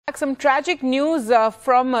Some tragic news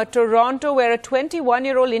from Toronto, where a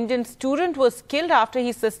 21-year-old Indian student was killed after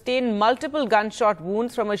he sustained multiple gunshot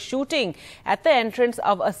wounds from a shooting at the entrance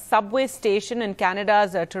of a subway station in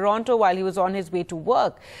Canada's Toronto while he was on his way to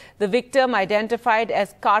work. The victim, identified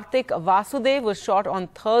as Karthik Vasudev, was shot on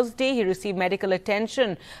Thursday. He received medical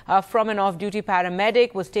attention from an off-duty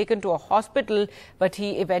paramedic, was taken to a hospital, but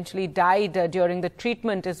he eventually died during the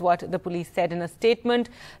treatment, is what the police said in a statement.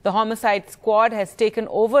 The homicide squad has taken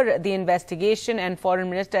over the investigation, and Foreign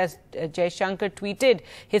Minister S. Jaishankar tweeted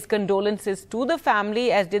his condolences to the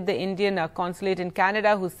family, as did the Indian consulate in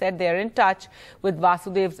Canada, who said they are in touch with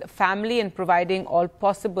Vasudev's family and providing all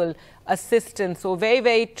possible assistance. So very,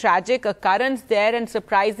 very tragic occurrence there, and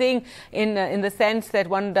surprising in the sense that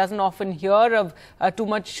one doesn't often hear of too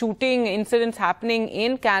much shooting incidents happening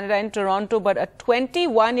in Canada, in Toronto. But a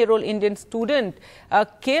 21-year-old Indian student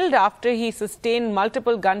killed after he sustained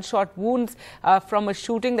multiple gunshot wounds from a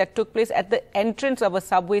shooting that took place at the entrance of a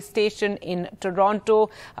subway station in Toronto.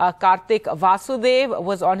 Karthik Vasudev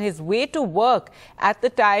was on his way to work at the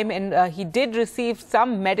time, and he did receive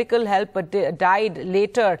some medical help but died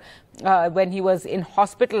later when he was in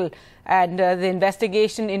hospital. And the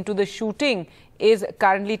investigation into the shooting is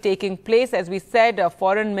currently taking place. As we said,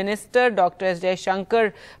 Foreign Minister Dr. S.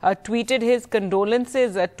 Jaishankar tweeted his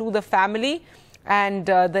condolences to the family, and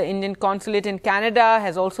the Indian consulate in Canada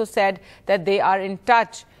has also said that they are in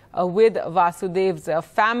touch with Vasudev's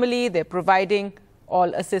family. They're providing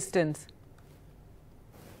all assistance.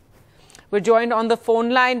 We're joined on the phone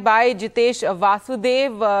line by Jitesh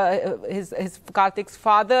Vasudev, his Karthik's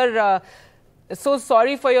father. So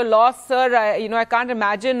sorry for your loss, sir. I can't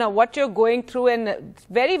imagine what you're going through, and it's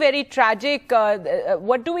very, very tragic.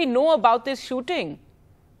 What do we know about this shooting?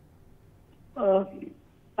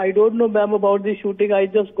 I don't know, ma'am, about the shooting. I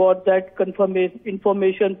just got that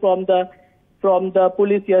information from the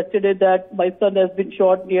police yesterday that my son has been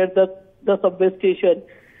shot near the subway station.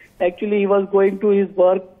 Actually, he was going to his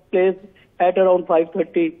workplace at around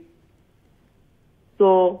 5:30.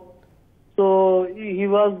 So he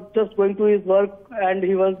was just going to his work, and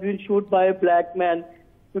he was being shot by a black man.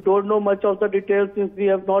 We don't know much of the details, since we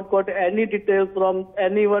have not got any details from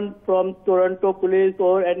anyone from Toronto police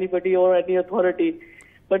or anybody or any authority.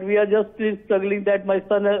 But we are just still struggling that my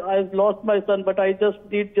son, I've lost my son, but I just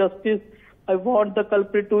need justice. I want the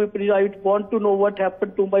culprit to be punished. I want to know what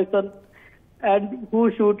happened to my son and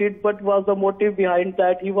who shot it, what was the motive behind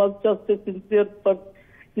that. He was just a sincere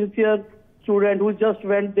student who just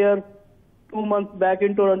went there 2 months back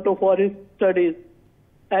in Toronto for his studies.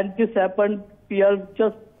 And this happened. We have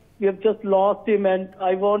just lost him, and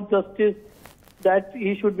I want justice, that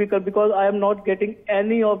he should be, because I am not getting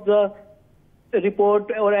any of the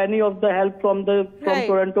report or any of the help from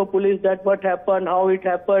Toronto police, that what happened, how it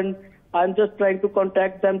happened. I'm just trying to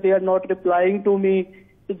contact them. They are not replying to me.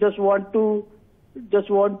 They just want to.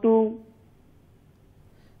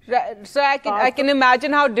 So I can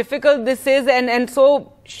imagine how difficult this is, and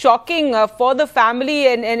so shocking for the family.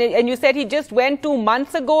 And you said he just went 2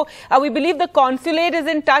 months ago. We believe the consulate is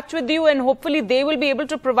in touch with you, and hopefully they will be able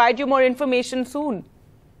to provide you more information soon.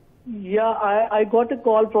 Yeah, I got a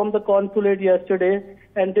call from the consulate yesterday,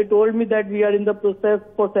 and they told me that we are in the process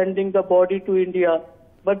for sending the body to India.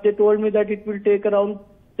 But they told me that it will take around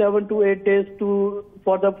 7 to 8 days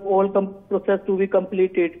for the whole process to be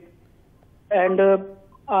completed. And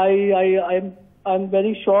I'm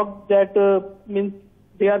very shocked that means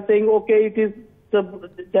they are saying, okay,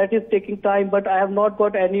 that is taking time, but I have not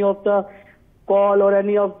got any of the call or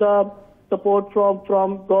any of the support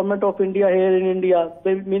from Government of India here in India.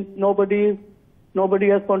 It means nobody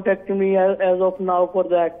has contacted me as of now for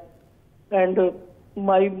that. And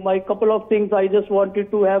my couple of things I just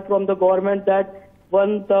wanted to have from the government, that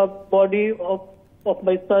one, the body of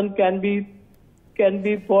my son can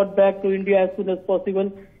be brought back to India as soon as possible.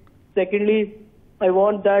 Secondly, I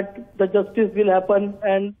want that the justice will happen,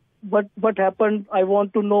 and what happened, I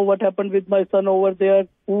want to know what happened with my son over there,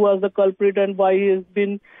 who was the culprit and why he has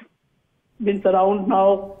been surrounded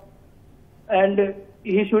now, and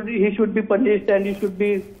he should be punished, and he should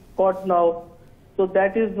be caught now. So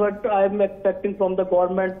that is what I am expecting from the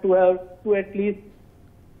government, to at least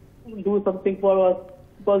do something for us,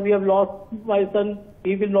 because we have lost my son.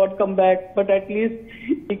 He will not come back, but at least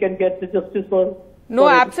he can get the justice for. No,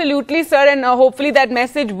 absolutely, sir, and hopefully that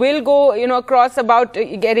message will go, across about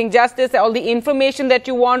getting justice, all the information that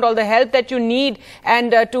you want, all the help that you need,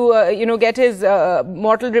 and to get his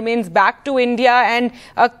mortal remains back to India. And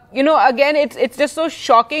again, it's just so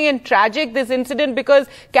shocking and tragic, this incident, because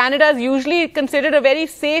Canada is usually considered a very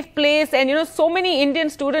safe place, and so many Indian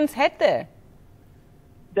students head there.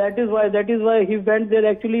 That is why he went there.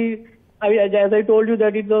 Actually, as I told you,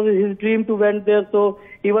 that it was his dream to went there. So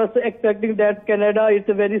he was expecting that Canada is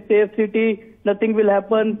a very safe city. Nothing will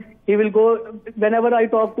happen. He will go. Whenever I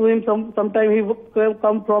talk to him, sometime he will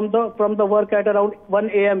come from the work at around 1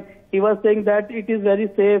 a.m. He was saying that it is very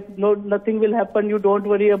safe. No, nothing will happen. You don't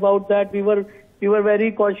worry about that. We were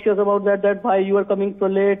very cautious about that. That why you are coming so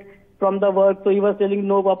late from the work. So he was telling,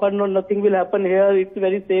 no, Papa, no, nothing will happen here. It's a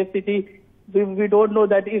very safe city. We don't know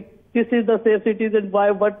that if this is the safe city, then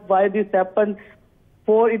why this happened.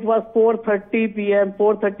 It was 4:30 p.m.,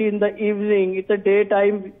 4:30 in the evening. It's a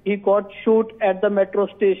daytime. He got shoot at the metro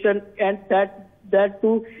station, and that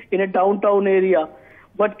too in a downtown area.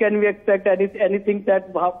 What can we expect? Anything that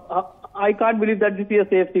I can't believe that this is a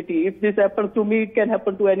safe city. If this happens to me, it can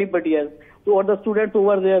happen to anybody else. Or the students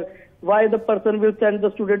over there. Why the person will send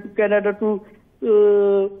the student to Canada to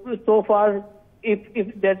so far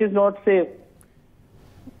if that is not safe?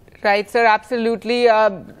 Right, sir, absolutely.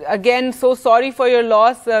 Again, so sorry for your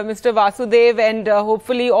loss, Mr. Vasudev, and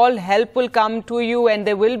hopefully all help will come to you and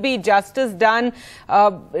there will be justice done.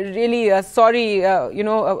 Really sorry,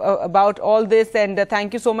 about all this, and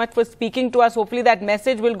thank you so much for speaking to us. Hopefully that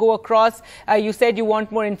message will go across. You said you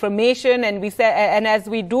want more information, and and as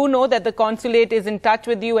we do know that the consulate is in touch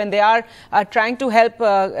with you and they are trying to help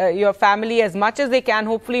your family as much as they can.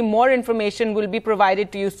 Hopefully more information will be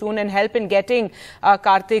provided to you soon and help in getting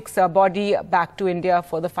Karthik's body back to India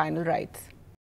for the final rites.